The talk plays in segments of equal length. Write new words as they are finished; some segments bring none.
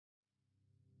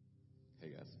Hey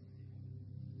guys.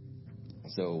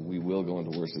 So we will go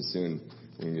into worship soon.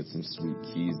 We're going to get some sweet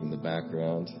keys in the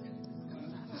background.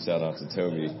 Shout out to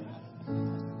Toby.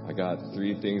 I got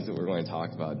 3 things that we're going to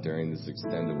talk about during this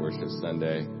extended worship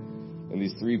Sunday. And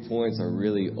these 3 points are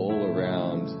really all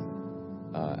around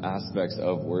aspects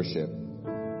of worship.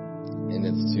 And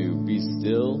it's to be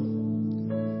still,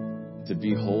 to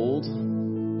behold,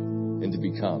 and to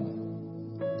become.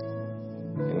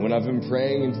 And when I've been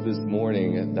praying into this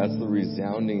morning, that's the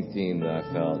resounding theme that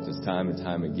I felt just time and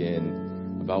time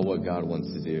again about what God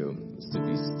wants to do. Is to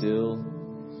be still,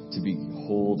 to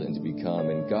behold, and to become.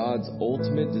 And God's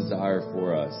ultimate desire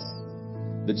for us,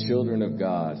 the children of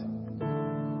God,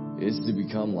 is to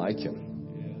become like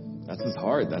Him. That's His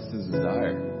heart. That's His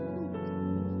desire.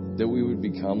 That we would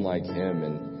become like Him.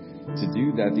 And to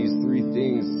do that, these 3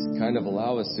 things kind of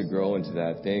allow us to grow into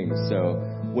that thing. So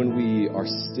when we are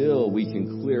still, we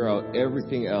can clear out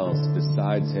everything else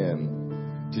besides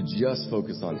Him to just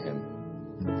focus on Him.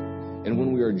 And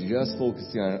when we are just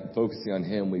focusing on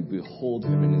Him, we behold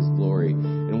Him in His glory.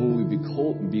 And when we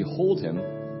behold Him,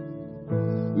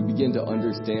 we begin to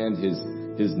understand His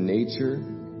nature,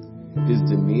 His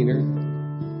demeanor,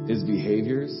 His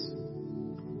behaviors.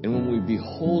 And when we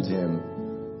behold Him,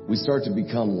 we start to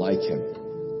become like Him.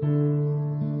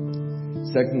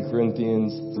 2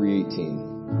 Corinthians 3:18.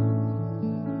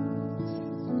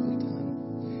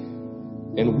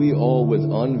 And we all with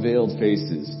unveiled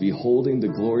faces, beholding the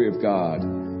glory of God,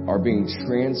 are being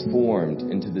transformed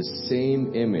into the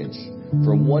same image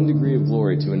from one degree of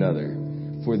glory to another.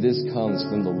 For this comes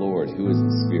from the Lord, who is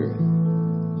the Spirit.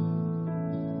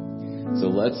 So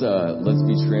let's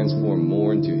be transformed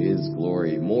more into His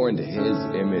glory, more into His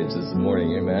image this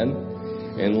morning, amen?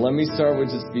 And let me start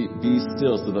with just be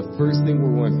still. So the first thing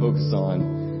we're going to focus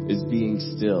on is being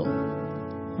still.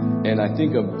 And I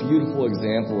think a beautiful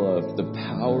example of the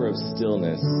power of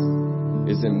stillness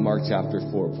is in Mark chapter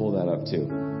 4. Pull that up too.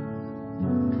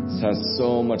 This has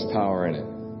so much power in it.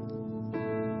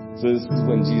 So this is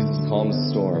when Jesus calms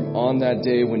the storm. On that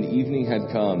day when evening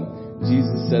had come,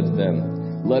 Jesus said to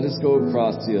them, "Let us go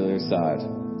across to the other side."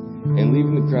 And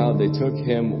leaving the crowd, they took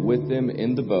Him with them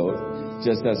in the boat,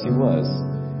 just as He was,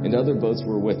 and other boats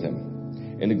were with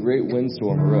Him. And a great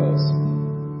windstorm arose,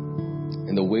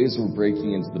 and the waves were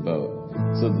breaking into the boat,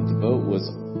 so that the boat was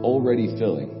already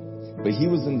filling. But He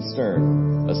was in the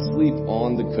stern, asleep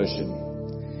on the cushion.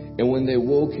 And when they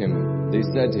woke Him, they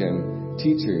said to Him,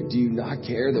 "Teacher, do you not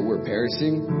care that we're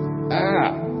perishing?"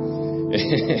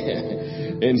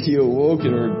 And He awoke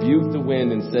and rebuked the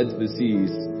wind and said to the seas,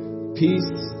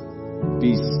 "Peace,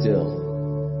 be still."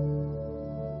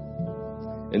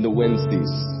 And the wind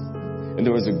ceased, and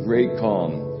there was a great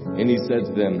calm. And He said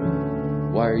to them,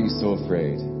 "Why are you so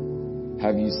afraid?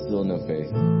 Have you still no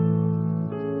faith?"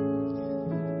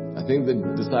 I think the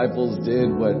disciples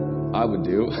did what I would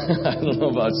do. I don't know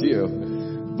about you,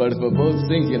 but if a boat's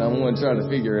sinking, I'm going to try to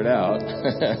figure it out.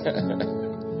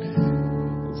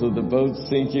 So the boat's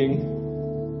sinking.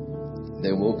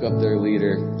 They woke up their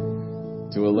leader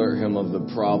to alert him of the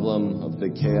problem, of the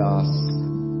chaos.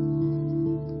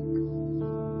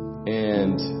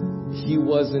 And he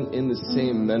wasn't in the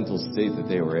same mental state that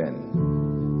they were in.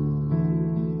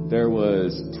 There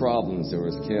was problems, there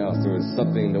was chaos, there was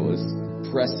something that was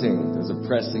pressing, there was a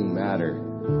pressing matter.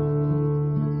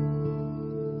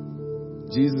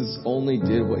 Jesus only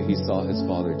did what He saw His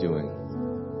Father doing.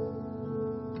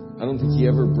 I don't think He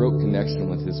ever broke connection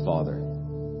with His Father.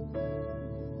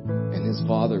 And His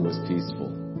Father was peaceful.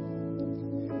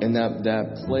 And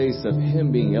that place of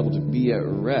Him being able to be at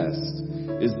rest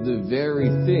is the very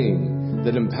thing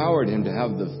that empowered Him to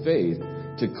have the faith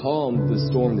to calm the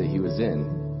storm that He was in.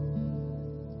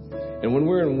 And when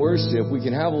we're in worship, we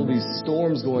can have all these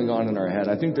storms going on in our head.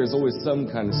 I think there's always some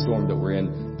kind of storm that we're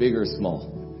in, big or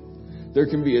small. There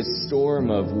can be a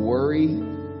storm of worry.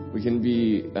 We can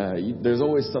be, there's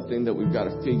always something that we've got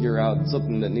to figure out,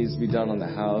 something that needs to be done on the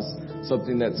house,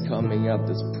 something that's coming up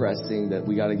that's pressing that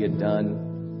we got to get done.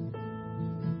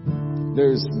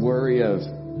 There's worry of,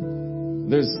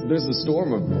 there's a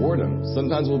storm of boredom.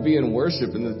 Sometimes we'll be in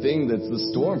worship and the thing that's the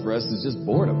storm for us is just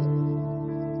boredom.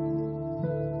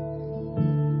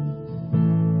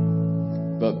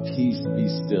 But peace, be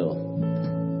still.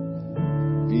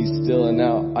 Be still. And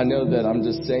now I know that I'm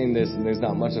just saying this and there's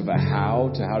not much of a how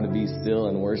to be still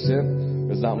in worship.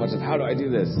 There's not much of how do I do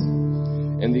this?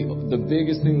 And the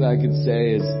biggest thing that I could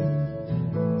say is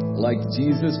like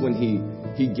Jesus when he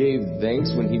gave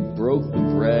thanks, when He broke the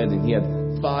bread and He had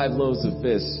 5 loaves and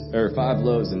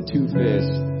 2 fish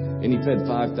and He fed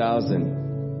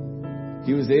 5,000.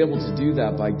 He was able to do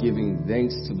that by giving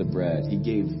thanks to the bread. He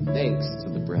gave thanks to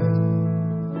the bread.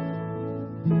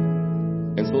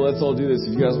 So let's all do this.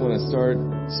 If you guys want to start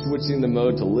switching the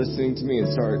mode to listening to me and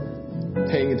start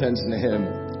paying attention to Him,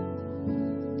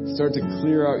 start to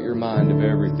clear out your mind of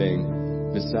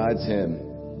everything besides Him.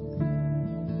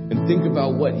 And think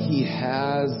about what He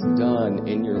has done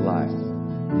in your life.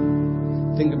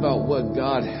 Think about what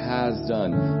God has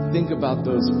done. Think about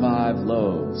those 5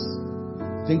 loaves.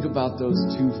 Think about those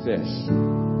 2 fish.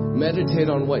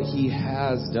 Meditate on what He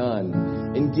has done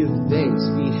and give thanks.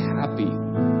 Be happy.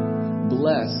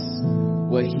 Bless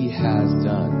what He has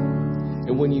done.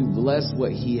 And when you bless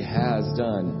what He has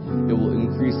done, it will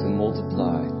increase and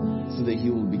multiply so that He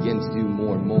will begin to do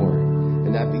more and more.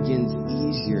 And that begins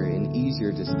easier and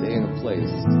easier to stay in a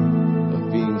place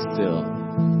of being still.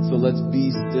 So let's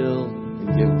be still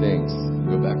and give thanks.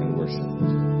 Go back and worship.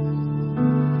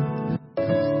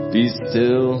 Be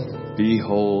still,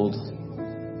 behold,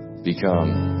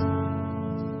 become.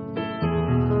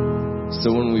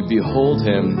 So when we behold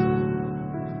Him,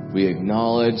 we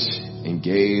acknowledge and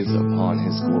gaze upon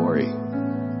His glory.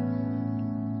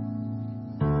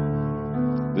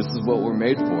 This is what we're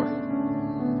made for.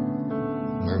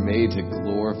 We're made to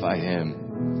glorify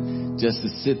Him. Just to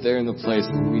sit there in the place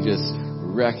where we just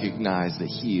recognize that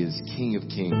He is King of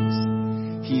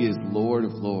Kings. He is Lord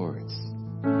of Lords.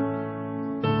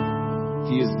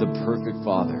 He is the perfect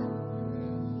Father.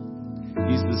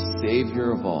 He's the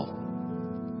Savior of all.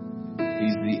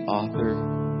 He's the author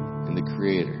and the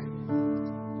creator.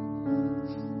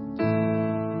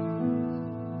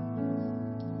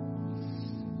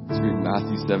 Let's read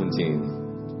Matthew 17.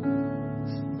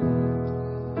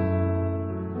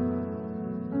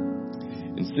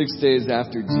 And 6 days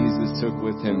after Jesus took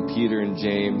with Him Peter and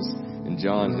James and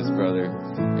John his brother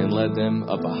and led them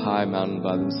up a high mountain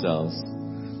by themselves,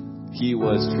 He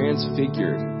was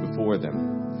transfigured before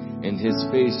them, and His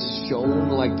face shone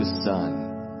like the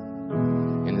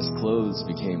sun, and His clothes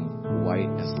became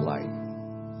white as light.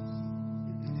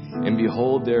 And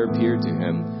behold, there appeared to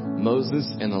Him Moses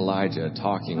and Elijah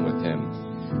talking with Him.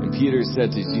 And Peter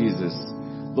said to Jesus,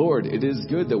 Lord, it is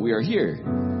good that we are here.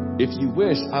 If you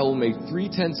wish, I will make 3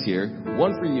 tents here,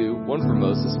 one for you, one for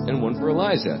Moses, and one for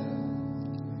Elijah.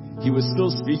 He was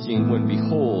still speaking when,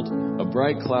 behold, a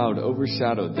bright cloud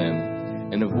overshadowed them,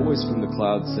 and a voice from the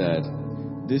cloud said,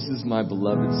 This is my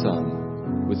beloved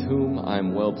Son, with whom I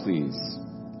am well pleased.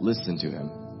 Listen to Him.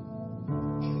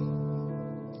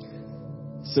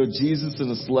 So Jesus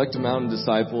and a select amount of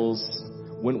disciples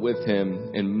went with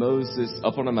Him, and Moses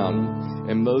up on a mountain,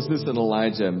 and Moses and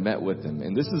Elijah met with Him.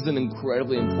 And this is an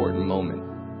incredibly important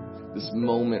moment. This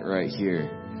moment right here.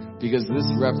 Because this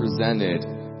represented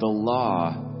the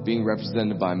law being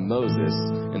represented by Moses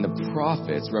and the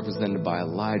prophets represented by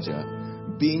Elijah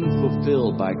being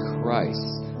fulfilled by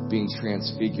Christ being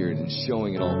transfigured and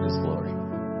showing in all of His glory.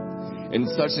 And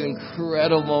such an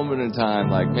incredible moment in time.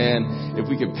 Like, man, if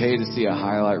we could pay to see a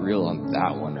highlight reel on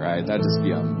that one, right? That'd just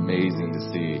be amazing to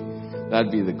see.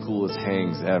 That'd be the coolest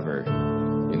hangs ever.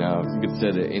 You know, if you could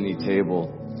sit at any table.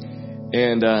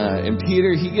 And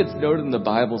Peter, he gets noted in the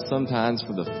Bible sometimes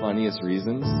for the funniest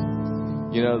reasons.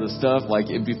 You know, the stuff, like,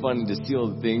 it'd be funny to see all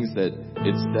the things that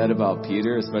it's said about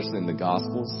Peter, especially in the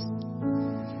Gospels.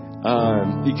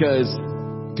 Because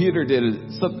Peter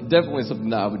did definitely something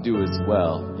that I would do as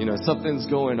well. You know, something's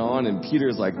going on and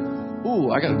Peter's like,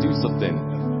 ooh, I got to do something.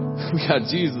 We got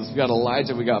Jesus, we got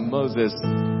Elijah, we got Moses.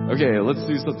 Okay, let's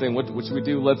do something. What should we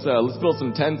do? Let's build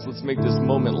some tents. Let's make this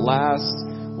moment last.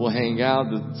 We'll hang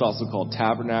out. It's also called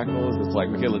tabernacles. It's like,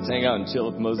 okay, let's hang out and chill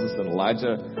with Moses and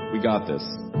Elijah. We got this.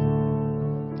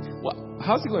 Well,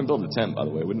 how's he going to build a tent, by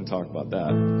the way? We didn't talk about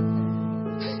that.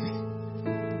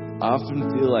 I often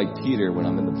feel like Peter when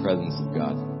I'm in the presence of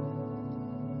God.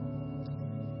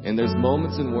 And there's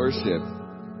moments in worship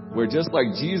where just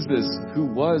like Jesus, who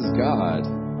was God,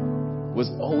 was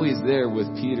always there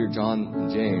with Peter, John, and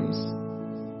James,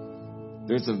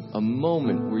 there's a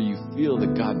moment where you feel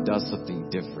that God does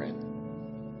something different.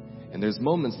 And there's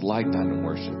moments like that in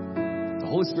worship. The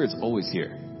Holy Spirit's always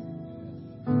here.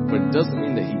 But it doesn't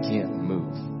mean that He can't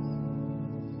move.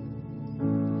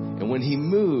 And when He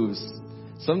moves,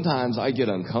 sometimes I get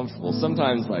uncomfortable.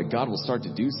 Sometimes, like, God will start to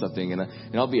do something, and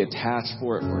I'll be attached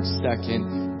for it for a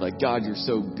second. Like, God, you're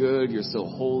so good, you're so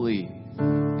holy,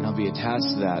 and I'll be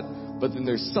attached to that. But then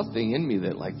there's something in me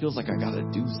that, like, feels like I got to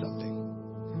do something.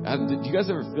 Do you guys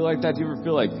ever feel like that? Do you ever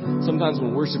feel like sometimes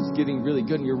when worship's getting really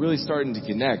good and you're really starting to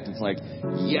connect, it's like,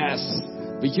 yes,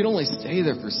 but you can only stay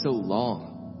there for so long.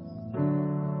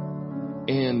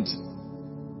 And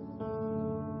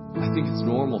I think it's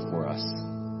normal for us.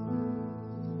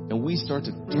 And we start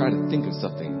to try to think of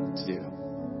something to do.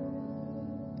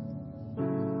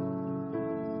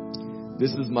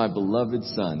 This is my beloved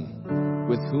Son,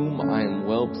 with whom I am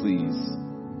well pleased.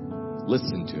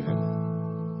 Listen to him.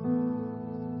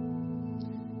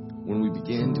 When we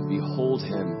begin to behold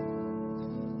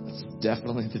him, that's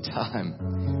definitely the time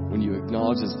when you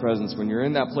acknowledge his presence, when you're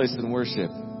in that place in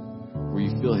worship where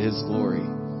you feel his glory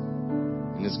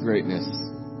and his greatness.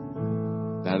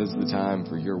 That is the time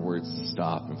for your words to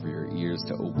stop and for your ears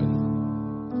to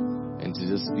open and to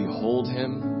just behold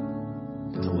him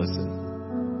and to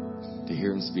listen, to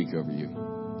hear him speak over you.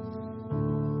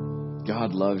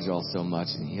 God loves y'all so much,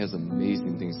 and he has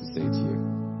amazing things to say to you.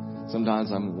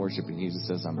 Sometimes I'm in worship and he just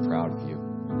says, I'm proud of you.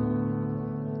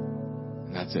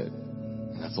 And that's it.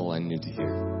 And that's all I need to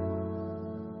hear.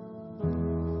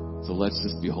 So let's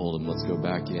just behold him. Let's go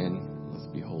back in. Let's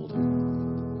behold him.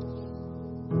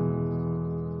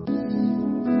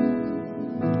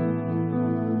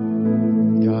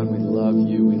 God, we love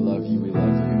you, we love you, we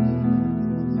love you.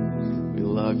 We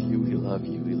love you, we love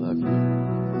you, we love you.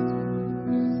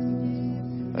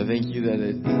 I thank you that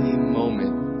at any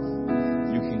moment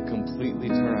you can completely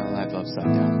turn our life upside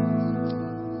down.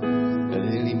 At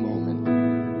any moment.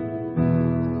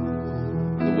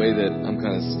 The way that I'm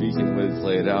kind of speaking, the way it's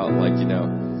laid out, like,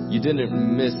 you didn't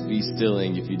miss be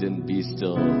stilling if you didn't be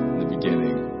still in the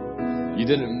beginning. You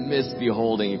didn't miss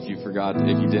beholding if you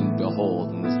didn't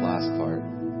behold in this last part.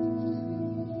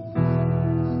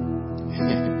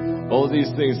 All these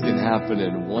things can happen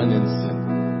in one instant.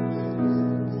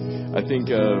 I think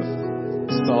of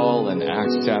Saul in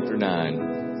Acts chapter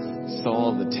 9.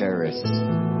 Saul the terrorist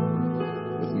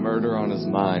with murder on his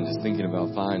mind, just thinking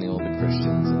about finding all the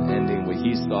Christians and ending what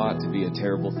he thought to be a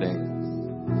terrible thing.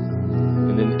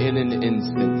 And then in an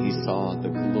instant, he saw the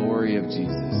glory of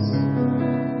Jesus.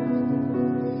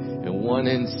 In one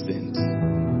instant,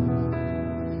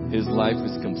 his life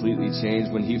was completely changed.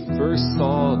 When he first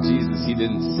saw Jesus, he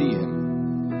didn't see him.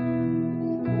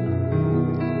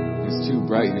 He was too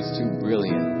bright, he was too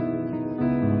brilliant.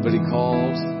 But he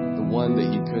called the one that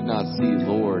he could not see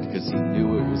Lord, because he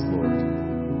knew it was Lord.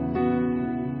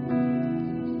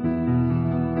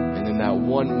 And in that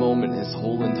one moment, his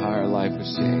whole entire life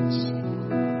was changed.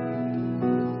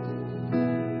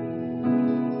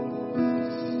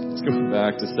 Let's go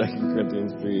back to 2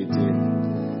 Corinthians 3:18.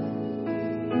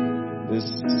 This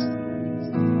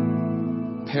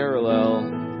parallel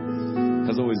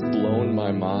has always blown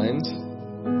my mind.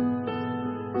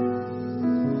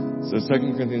 So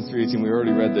 2 Corinthians 3:18, we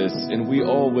already read this. And we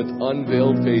all with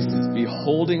unveiled faces,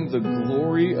 beholding the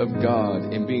glory of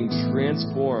God and being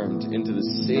transformed into the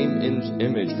same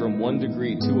image from one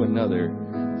degree to another,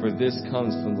 for this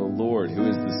comes from the Lord who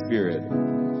is the Spirit.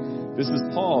 This is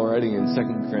Paul writing in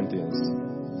 2 Corinthians.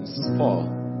 This is Paul.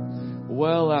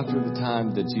 Well after the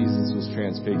time that Jesus was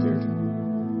transfigured.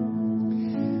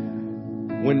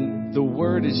 When the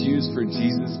word is used for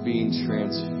Jesus being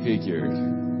transfigured,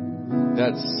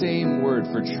 that same word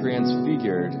for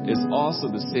transfigured is also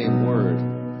the same word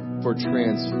for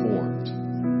transformed.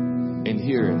 And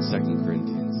here in 2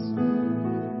 Corinthians.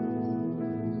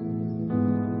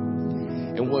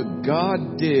 And what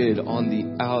God did on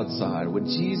the outside, what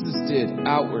Jesus did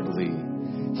outwardly,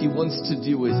 he wants to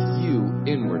do with you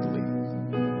inwardly.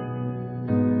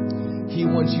 He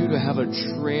wants you to have a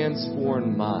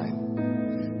transformed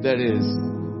mind that is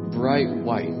bright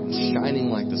white, shining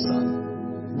like the sun,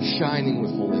 shining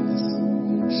with holiness,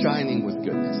 shining with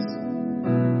goodness.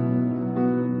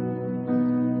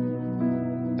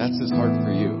 That's his heart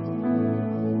for you.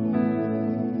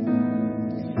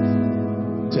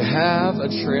 To have a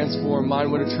transformed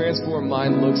mind, what a transformed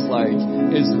mind looks like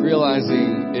is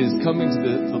coming to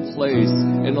the place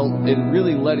and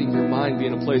really letting your mind be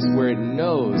in a place where it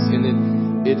knows and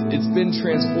it's been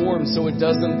transformed so it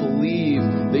doesn't believe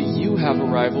that you have a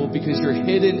rival because you're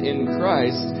hidden in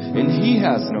Christ and he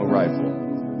has no rival.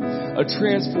 A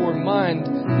transformed mind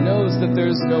knows that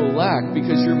there's no lack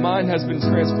because your mind has been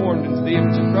transformed into the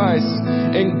image of Christ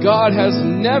and God has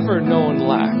never known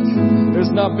lack.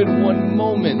 There's not been one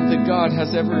moment that God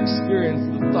has ever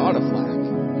experienced the thought of lack.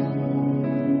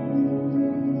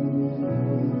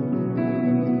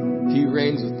 He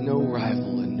reigns with no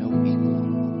rival and no equal.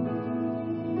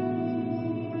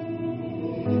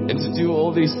 And to do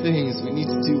all these things, we need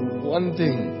to do one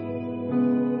thing.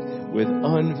 With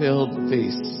unveiled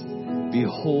face,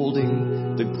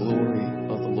 beholding the glory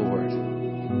of the Lord.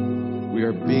 We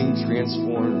are being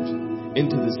transformed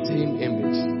into the same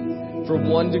image. From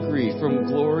one degree, from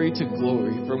glory to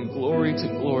glory, from glory to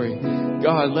glory.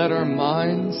 God, let our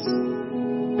minds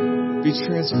be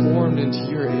transformed into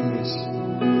your image.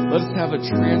 Let us have a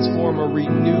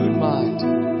renewed mind.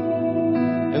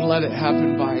 And let it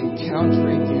happen by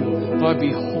encountering you, by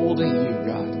beholding you,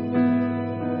 God.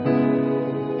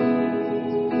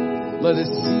 Let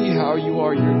us see how you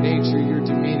are, your nature, your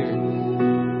demeanor.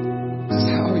 Just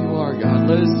how you are, God.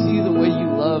 Let us see the way you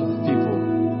love people.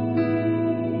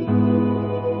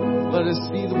 Let us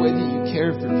see the way that you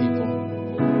care for people.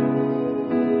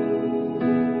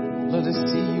 Let us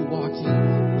see you walking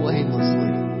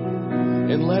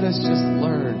blamelessly. And let us just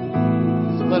learn.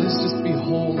 Let us just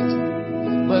behold.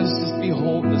 Let us just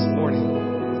behold this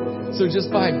morning. So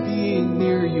just by being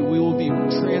near you, we will be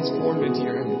transformed into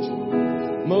your image.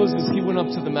 Moses, he went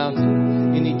up to the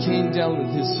mountain and he came down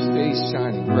with his face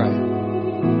shining bright.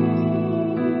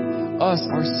 Us,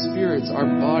 our spirits, our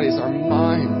bodies, our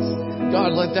minds.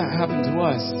 God, let that happen to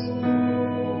us.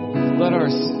 Let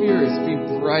our spirits be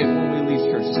bright when we leave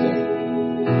church today.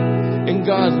 And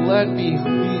God, let being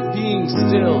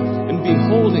still and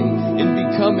beholding and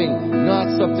becoming not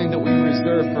something that we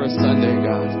reserve for a Sunday,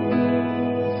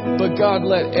 God. But God,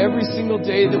 let every single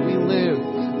day that we live,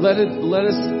 let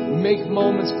us make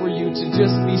moments for you to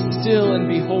just be still and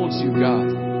behold you,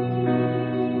 God.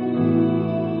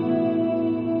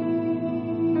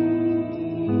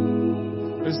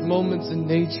 There's moments in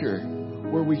nature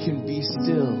where we can be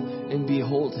still and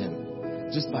behold him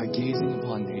just by gazing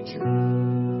upon nature.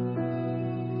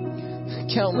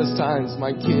 Countless times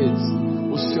my kids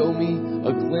will show me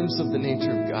a glimpse of the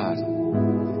nature of God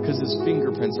because his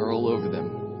fingerprints are all over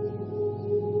them.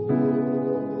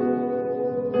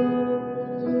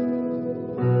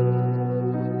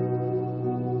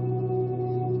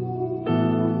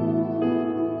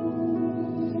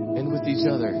 And with each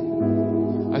other,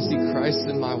 I see Christ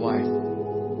in my wife.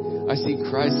 I see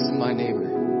Christ in my neighbor.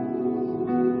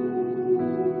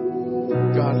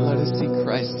 God, let us see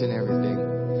Christ in everything.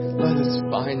 Let us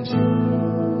find you.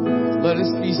 Let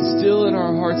us be still in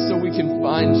our hearts so we can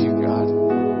find you, God.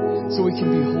 So we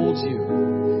can behold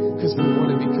you. Because we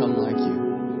want to become like you.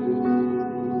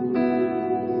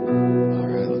 All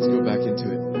right, let's go back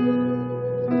into it.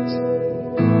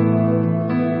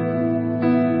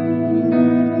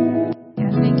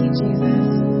 Yeah, thank you, Jesus.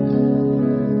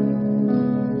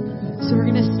 So we're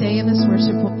going to stay in this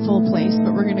worshipful place,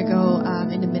 but we're going to go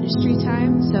into ministry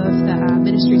time. So if the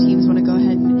ministry teams want to go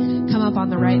ahead and come up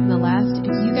on the right and the left,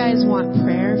 if you guys want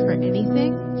prayer for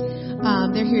anything,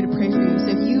 they're here to pray for you.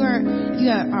 So if you are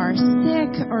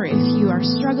sick, or if you are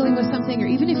struggling with something, or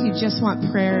even if you just want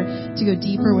prayer to go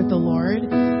deeper with the Lord,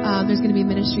 there's going to be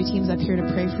ministry teams up here to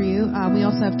pray for you. We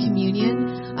also have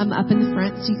communion up in the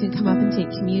front, so you can come up and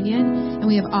take communion. And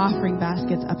we have offering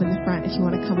baskets up in the front if you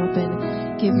want to come up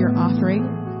and give your offering.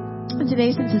 And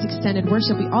today, since it's extended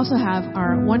worship, we also have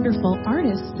our wonderful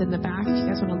artists in the back. If you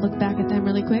guys want to look back at them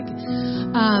really quick.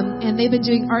 And they've been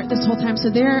doing art this whole time.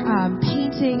 So they're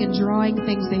painting and drawing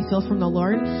things they feel from the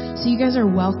Lord. So you guys are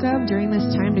welcome during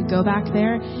this time to go back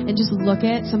there and just look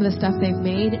at some of the stuff they've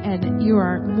made. And you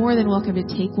are more than welcome to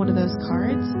take one of those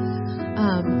cards.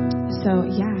 So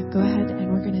yeah, go ahead,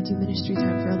 and we're going to do ministry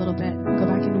time for a little bit. Go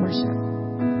back into worship.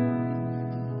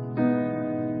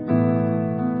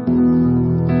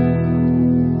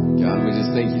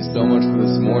 Thank you so much for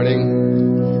this morning.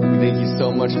 We thank you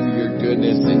so much for your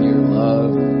goodness and your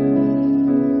love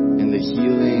and the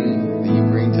healing that you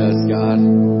bring to us, God.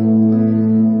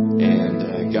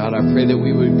 And God, I pray that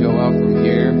we would go out from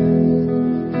here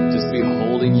just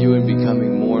beholding you and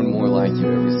becoming more and more like you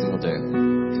every single day.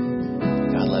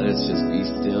 God, let us just be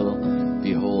still,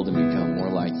 behold, and become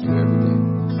more like you every day.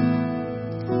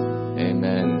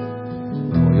 Amen.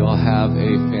 Well, you all have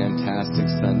a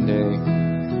fantastic Sunday.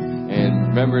 And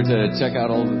remember to check out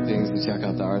all the things and check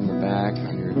out the art in the back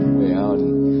on your way out.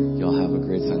 And y'all have a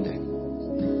great Sunday.